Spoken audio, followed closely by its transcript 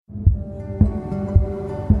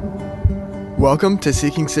Welcome to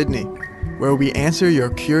Seeking Sydney, where we answer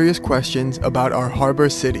your curious questions about our harbor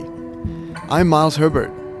city. I'm Miles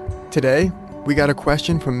Herbert. Today, we got a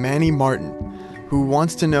question from Manny Martin, who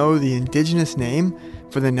wants to know the indigenous name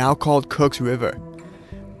for the now called Cooks River.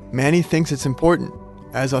 Manny thinks it's important,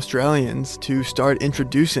 as Australians, to start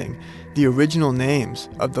introducing the original names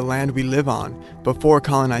of the land we live on before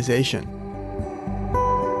colonization.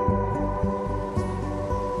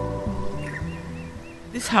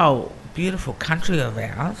 This whole beautiful country of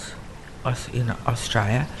ours, in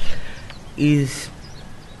Australia, is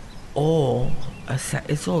all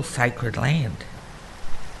sacred land.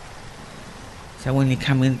 So when you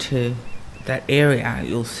come into that area,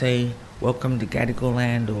 you'll see "Welcome to Gadigal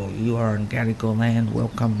land" or "You are on Gadigal land,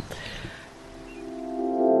 welcome."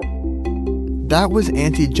 That was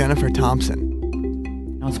Auntie Jennifer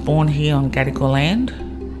Thompson. I was born here on Gadigal land.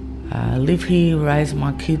 Live here, raise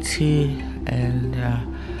my kids here,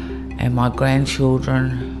 and my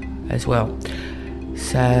grandchildren as well.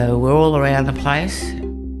 So we're all around the place.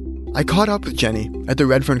 I caught up with Jenny at the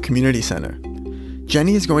Redfern Community Centre.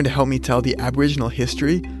 Jenny is going to help me tell the Aboriginal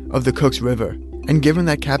history of the Cooks River. And given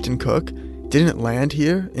that Captain Cook didn't land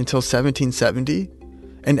here until 1770,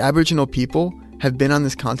 and Aboriginal people have been on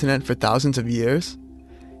this continent for thousands of years,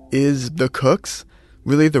 is the Cooks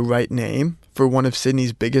really the right name for one of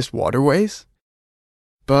Sydney's biggest waterways?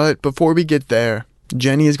 But before we get there,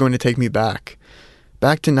 Jenny is going to take me back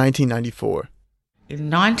to 1994. In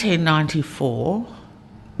 1994,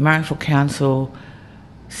 Marrickville Council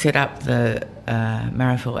set up the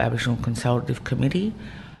Marrickville Aboriginal Consultative Committee.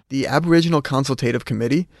 The Aboriginal Consultative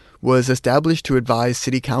Committee was established to advise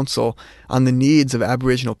City Council on the needs of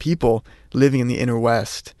Aboriginal people living in the Inner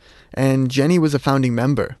West, and Jenny was a founding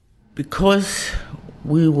member. Because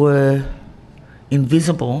we were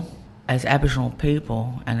invisible as Aboriginal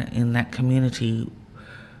people and in that community,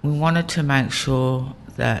 we wanted to make sure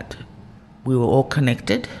that we were all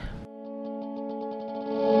connected.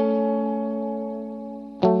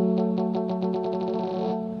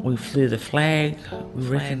 We flew the flag, we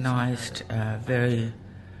recognised very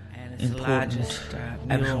important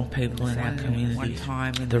Aboriginal people in our community.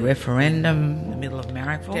 The referendum, in the middle of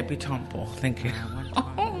Marrickville. Debutante, thank you.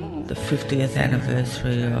 The 50th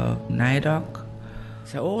anniversary of NAIDOC.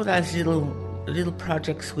 So all those little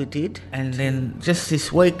projects we did, and then just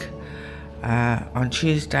this week, on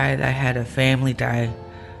Tuesday, they had a family day,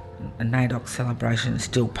 a NAIDOC celebration at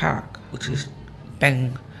Still Park, which is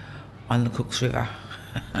bang on the Cooks River.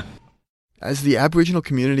 As the Aboriginal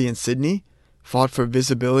community in Sydney fought for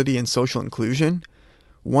visibility and social inclusion,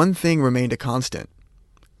 one thing remained a constant: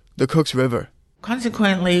 the Cooks River.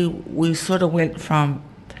 Consequently, we sort of went from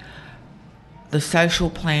the social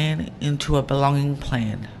plan into a belonging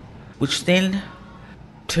plan, which then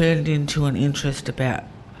turned into an interest about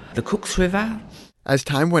the Cooks River. As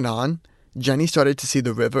time went on, Jenny started to see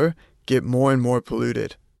the river get more and more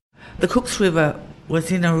polluted. The Cooks River was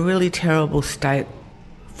in a really terrible state,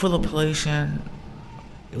 full of pollution.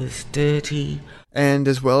 It was dirty. And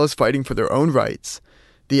as well as fighting for their own rights,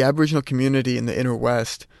 the Aboriginal community in the Inner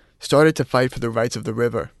West started to fight for the rights of the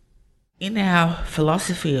river. In our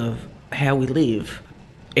philosophy of how we live,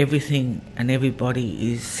 everything and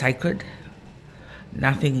everybody is sacred.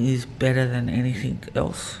 Nothing is better than anything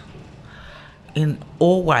else. In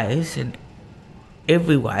all ways, in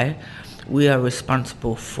every way, we are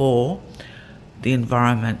responsible for the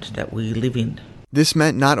environment that we live in. This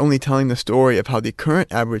meant not only telling the story of how the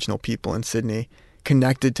current Aboriginal people in Sydney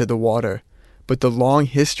connected to the water, but the long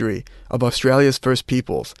history of Australia's First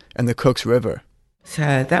Peoples and the Cooks River.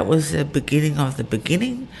 So that was the beginning of the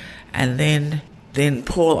beginning, and then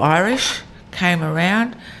Paul Irish came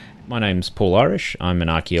around. My name's Paul Irish. I'm an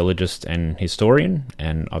archaeologist and historian,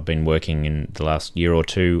 and I've been working in the last year or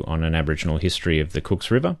two on an Aboriginal history of the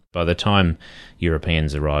Cooks River. By the time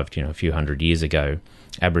Europeans arrived, a few hundred years ago,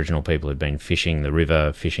 Aboriginal people had been fishing the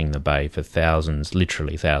river, fishing the bay for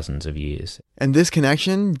literally thousands of years. And this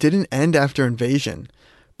connection didn't end after invasion.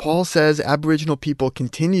 Paul says Aboriginal people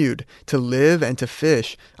continued to live and to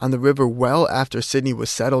fish on the river well after Sydney was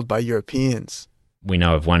settled by Europeans. We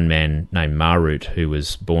know of one man named Marut who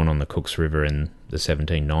was born on the Cooks River in the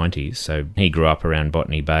 1790s. So he grew up around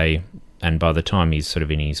Botany Bay, and by the time he's sort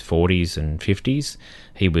of in his 40s and 50s,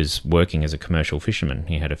 he was working as a commercial fisherman.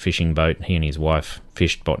 He had a fishing boat. He and his wife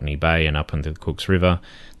fished Botany Bay and up into the Cooks River.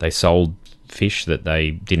 They sold fish that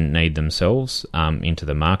they didn't need themselves into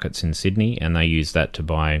the markets in Sydney, and they used that to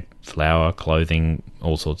buy flour, clothing,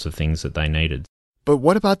 all sorts of things that they needed. But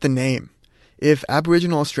what about the name? If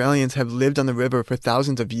Aboriginal Australians have lived on the river for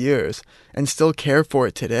thousands of years and still care for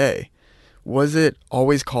it today, was it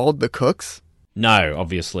always called the Cooks? No,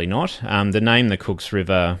 obviously not. The name the Cooks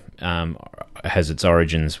River has its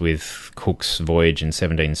origins with Cook's voyage in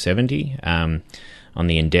 1770 on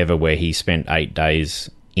the Endeavour, where he spent 8 days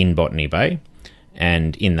in Botany Bay,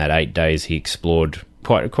 and in that 8 days he explored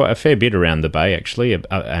quite a fair bit around the bay, actually,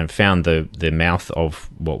 and found the mouth of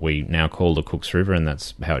what we now call the Cooks River, and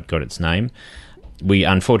that's how it got its name. We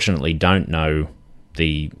unfortunately don't know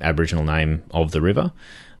the Aboriginal name of the river.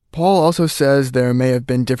 Paul also says there may have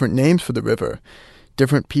been different names for the river.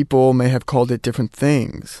 Different people may have called it different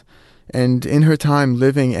things. And in her time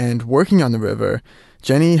living and working on the river,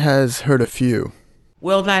 Jenny has heard a few.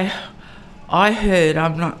 Well, I heard,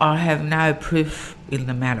 I have no proof in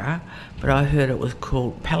the matter, but I heard it was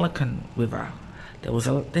called Pelican River.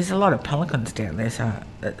 There's a lot of pelicans down there, so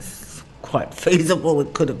it's quite feasible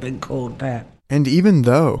it could have been called that. And even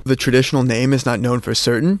though the traditional name is not known for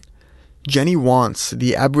certain, Jenny wants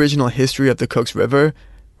the Aboriginal history of the Cooks River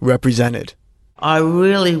represented. I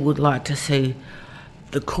really would like to see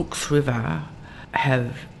the Cooks River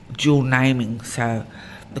have dual naming. So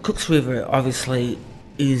the Cooks River obviously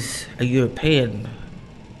is a European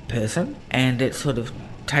person, and it sort of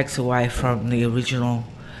takes away from the original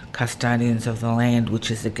custodians of the land,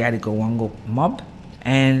 which is the Gadigal Wangal mob.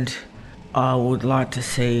 And I would like to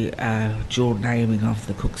see a dual naming of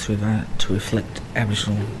the Cooks River to reflect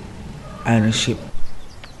Aboriginal ownership.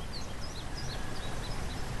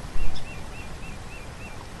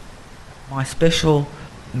 My special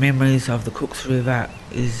memories of the Cooks River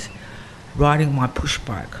is riding my push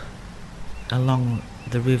bike along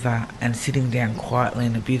the river and sitting down quietly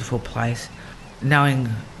in a beautiful place, knowing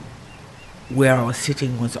where I was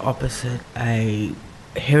sitting was opposite a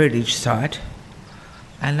heritage site,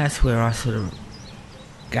 and that's where I sort of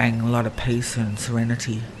gained a lot of peace and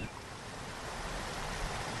serenity.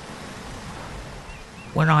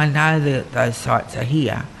 When I know that those sites are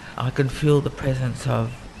here, I can feel the presence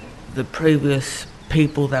of the previous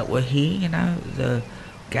people that were here, the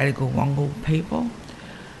Gadigal Wangal people,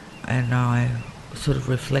 and I sort of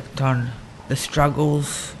reflect on the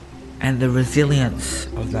struggles and the resilience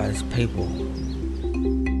of those people.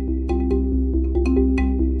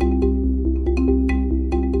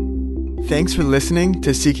 Thanks for listening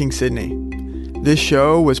to Seeking Sydney. This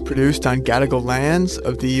show was produced on Gadigal lands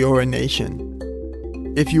of the Eora Nation.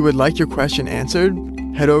 If you would like your question answered,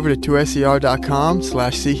 head over to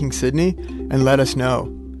 2ser.com/seekingsydney and let us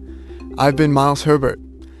know. I've been Miles Herbert.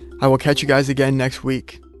 I will catch you guys again next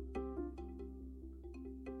week.